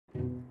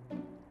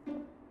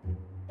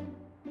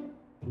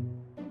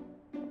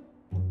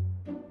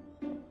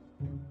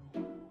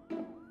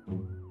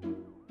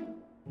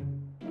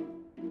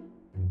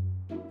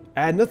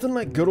Nothing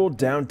like good old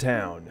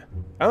downtown.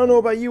 I don't know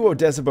about you,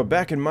 Odessa, but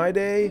back in my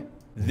day,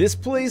 this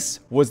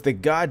place was the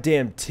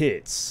goddamn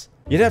tits.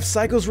 You'd have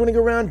psychos running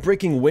around,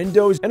 breaking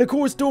windows, and of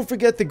course, don't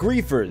forget the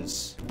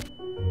griefers.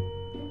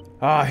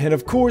 And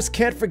of course,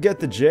 can't forget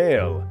the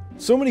jail.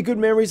 So many good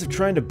memories of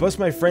trying to bust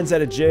my friends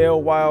out of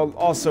jail while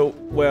also,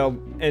 well,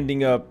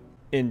 ending up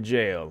in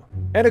jail.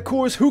 And of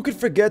course, who could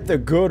forget the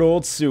good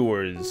old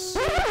sewers?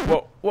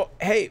 Whoa,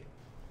 hey,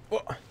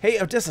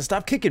 Odessa,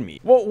 stop kicking me.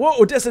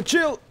 Whoa, Odessa,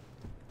 chill.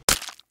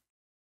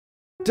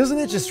 Doesn't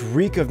it just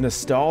reek of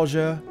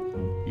nostalgia?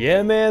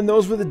 Yeah, man,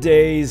 those were the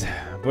days,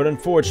 but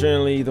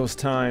unfortunately, those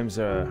times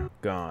are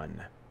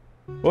gone.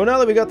 Well, now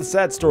that we got the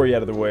sad story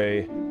out of the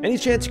way, any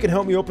chance you can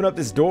help me open up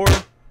this door?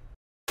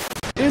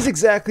 It is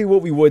exactly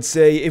what we would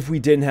say if we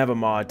didn't have a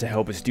mod to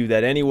help us do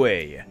that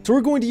anyway. So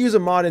we're going to use a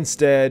mod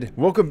instead.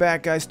 Welcome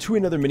back, guys, to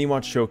another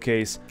mini-mod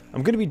showcase.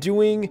 I'm going to be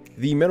doing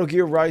the Metal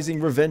Gear Rising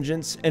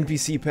Revengeance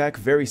NPC pack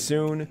very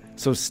soon,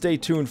 so stay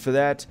tuned for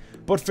that.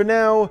 But for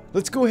now,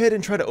 let's go ahead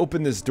and try to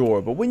open this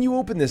door. But when you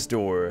open this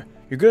door,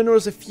 you're going to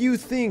notice a few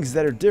things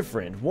that are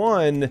different.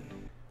 One,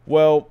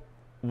 well,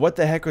 what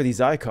the heck are these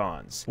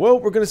icons? Well,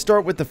 we're going to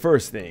start with the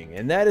first thing,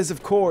 and that is,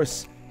 of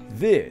course,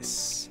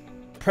 this.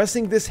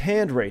 Pressing this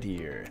hand right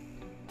here.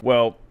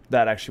 Well,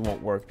 that actually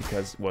won't work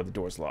because, well, the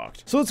door's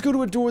locked. So let's go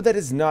to a door that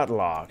is not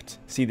locked.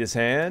 See this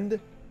hand?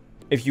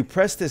 If you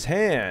press this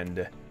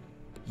hand,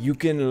 you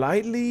can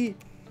lightly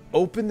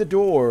open the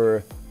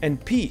door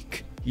and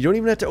peek. You don't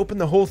even have to open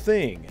the whole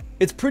thing.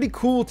 It's pretty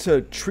cool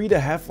to treat a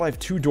Half-Life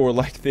 2 door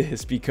like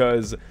this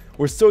because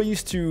we're so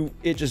used to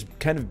it just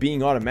kind of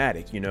being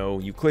automatic, you know?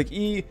 You click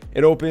E,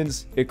 it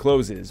opens, it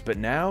closes. But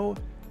now,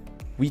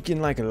 we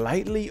can like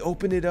lightly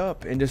open it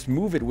up and just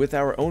move it with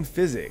our own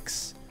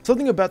physics.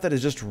 Something about that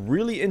is just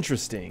really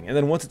interesting. And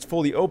then once it's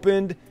fully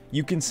opened,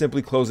 you can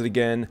simply close it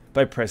again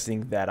by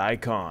pressing that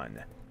icon.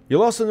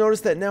 You'll also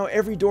notice that now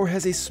every door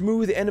has a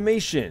smooth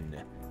animation.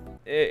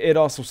 It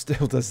also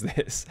still does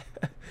this.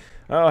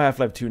 Oh,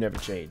 Half-Life 2 never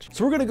changed.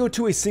 So we're going to go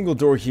to a single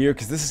door here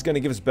because this is going to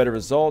give us better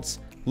results.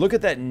 Look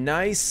at that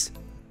nice,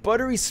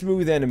 buttery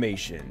smooth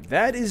animation.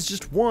 That is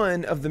just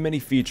one of the many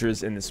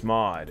features in this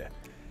mod.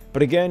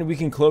 But again, we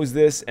can close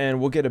this and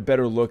we'll get a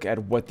better look at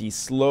what the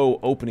slow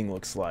opening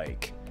looks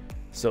like.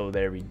 So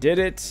there we did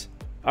it.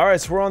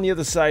 Alright, so we're on the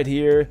other side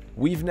here.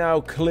 We've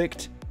now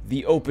clicked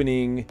the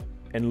opening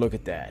and look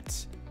at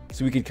that.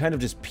 So we can kind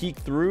of just peek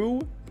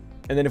through,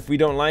 and then if we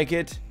don't like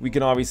it, we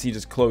can obviously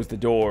just close the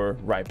door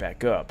right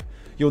back up.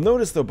 You'll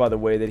notice though, by the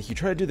way, that if you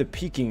try to do the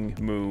peeking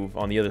move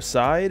on the other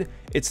side,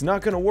 it's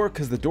not going to work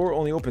because the door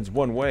only opens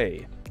one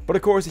way. But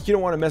of course, if you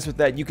don't want to mess with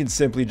that, you can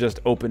simply just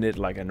open it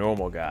like a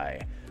normal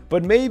guy.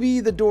 But maybe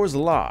the door's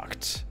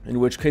locked, in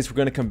which case we're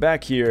going to come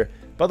back here.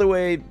 By the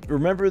way,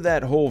 remember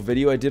that whole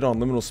video I did on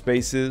liminal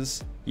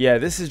spaces? Yeah,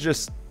 this is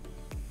just,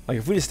 like,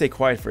 if we just stay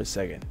quiet for a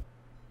second.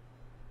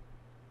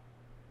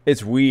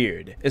 It's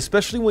weird,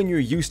 especially when you're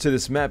used to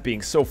this map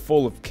being so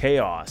full of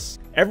chaos.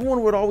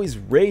 Everyone would always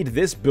raid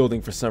this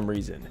building for some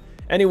reason.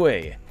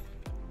 Anyway,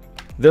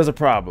 there's a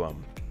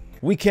problem.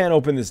 We can't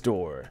open this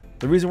door.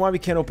 The reason why we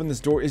can't open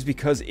this door is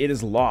because it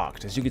is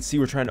locked. As you can see,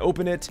 we're trying to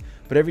open it,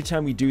 but every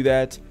time we do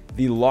that,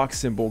 the lock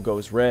symbol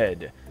goes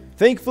red.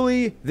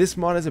 Thankfully, this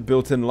mod has a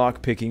built-in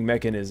lock picking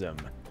mechanism.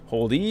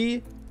 Hold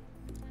E,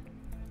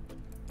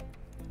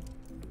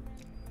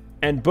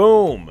 and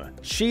boom,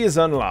 she is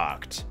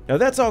unlocked. Now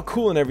that's all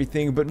cool and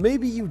everything, but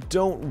maybe you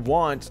don't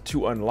want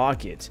to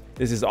unlock it.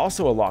 This is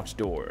also a locked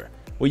door.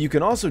 What you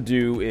can also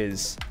do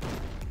is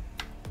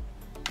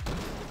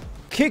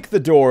kick the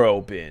door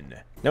open.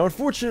 Now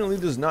unfortunately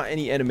there's not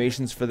any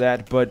animations for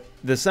that, but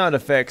the sound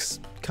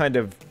effects kind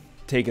of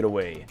take it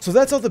away. So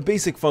that's all the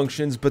basic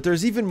functions, but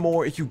there's even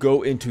more if you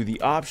go into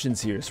the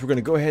options here. So we're going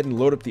to go ahead and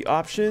load up the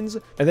options,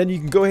 and then you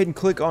can go ahead and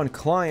click on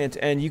client,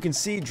 and you can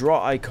see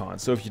draw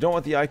icons. So if you don't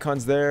want the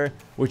icons there,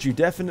 which you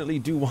definitely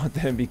do want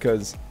them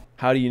because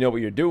how do you know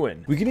what you're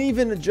doing? We can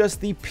even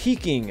adjust the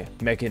peeking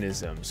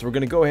mechanism. So we're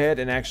going to go ahead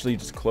and actually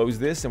just close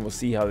this, and we'll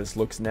see how this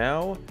looks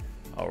now.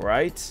 All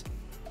right.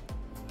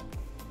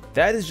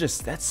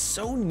 That's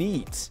so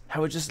neat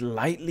how it just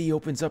lightly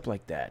opens up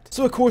like that.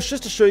 So of course,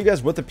 just to show you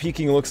guys what the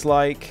peeking looks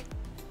like,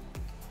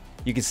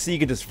 you can see you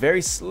can just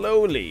very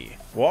slowly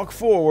walk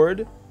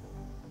forward,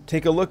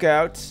 take a look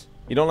out.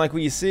 You don't like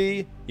what you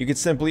see, you can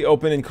simply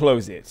open and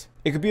close it.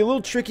 It could be a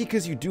little tricky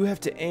because you do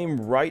have to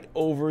aim right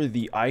over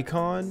the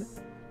icon.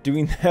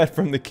 Doing that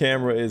from the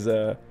camera is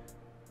oh,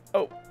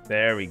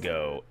 there we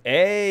go.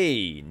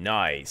 Hey,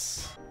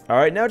 nice.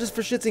 Alright, now just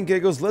for shits and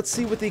giggles, let's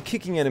see what the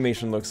kicking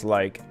animation looks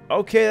like.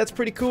 Okay, that's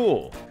pretty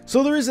cool.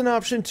 So there is an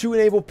option to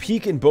enable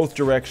peek in both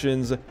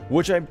directions,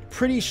 which I'm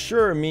pretty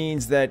sure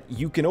means that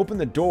you can open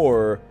the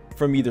door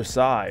from either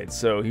side.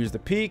 So here's the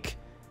peek.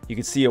 You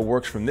can see it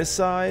works from this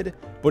side,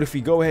 but if we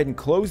go ahead and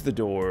close the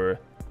door,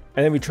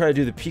 and then we try to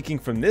do the peeking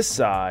from this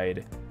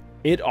side,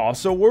 it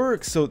also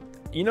works. So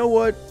you know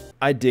what?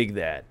 I dig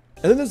that.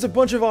 And then there's a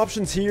bunch of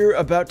options here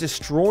about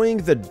destroying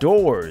the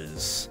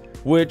doors,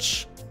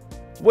 which,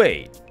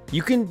 wait.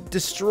 You can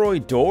destroy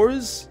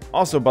doors.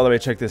 Also, by the way,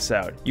 check this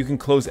out. You can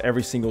close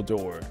every single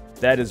door.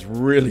 That is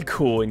really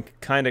cool and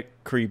kind of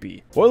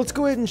creepy. Well, let's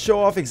go ahead and show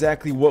off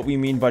exactly what we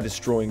mean by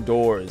destroying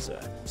doors.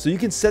 So you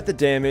can set the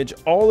damage.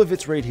 All of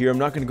it's right here. I'm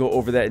not going to go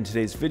over that in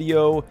today's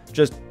video.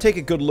 Just take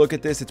a good look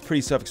at this. It's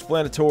pretty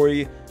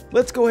self-explanatory.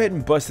 Let's go ahead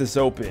and bust this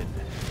open.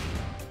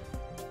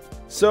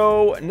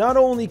 So, not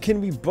only can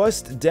we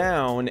bust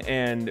down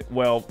and,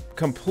 well,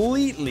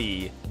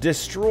 completely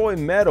destroy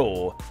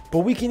metal, but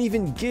we can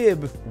even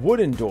give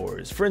wooden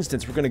doors. For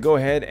instance, we're going to go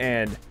ahead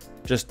and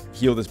just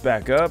heal this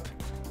back up.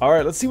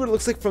 Alright, let's see what it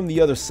looks like from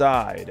the other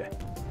side.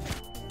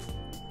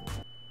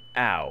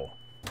 Ow.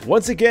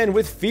 Once again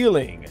with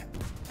feeling.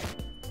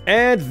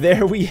 And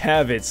there we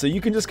have it. So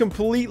you can just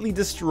completely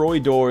destroy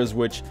doors,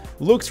 which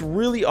looks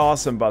really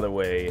awesome, by the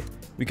way.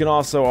 We can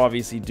also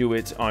obviously do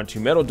it onto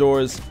metal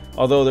doors,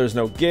 although there's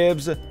no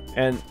gibs,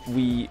 and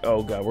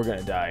oh god, we're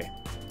gonna die.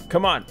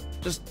 Come on,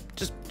 just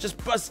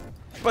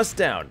bust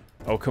down.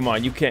 Oh, come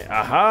on, you can't,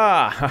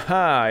 aha,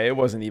 haha, it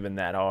wasn't even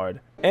that hard.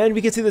 And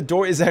we can see the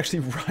door is actually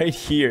right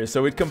here,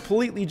 so it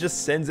completely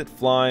just sends it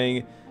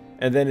flying,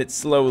 and then it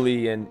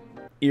slowly and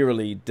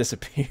eerily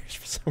disappears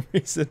for some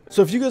reason.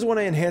 So if you guys want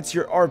to enhance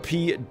your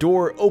RP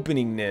door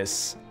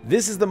openingness,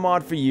 this is the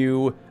mod for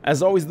you.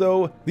 As always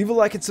though, leave a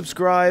like and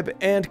subscribe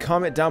and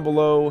comment down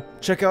below.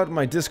 Check out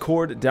my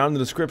Discord down in the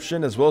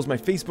description, as well as my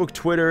Facebook,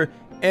 Twitter,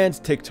 and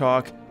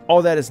TikTok.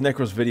 All that is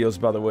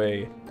NecrosVideos, by the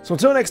way. So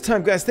until next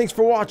time guys, thanks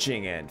for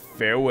watching and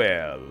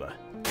farewell.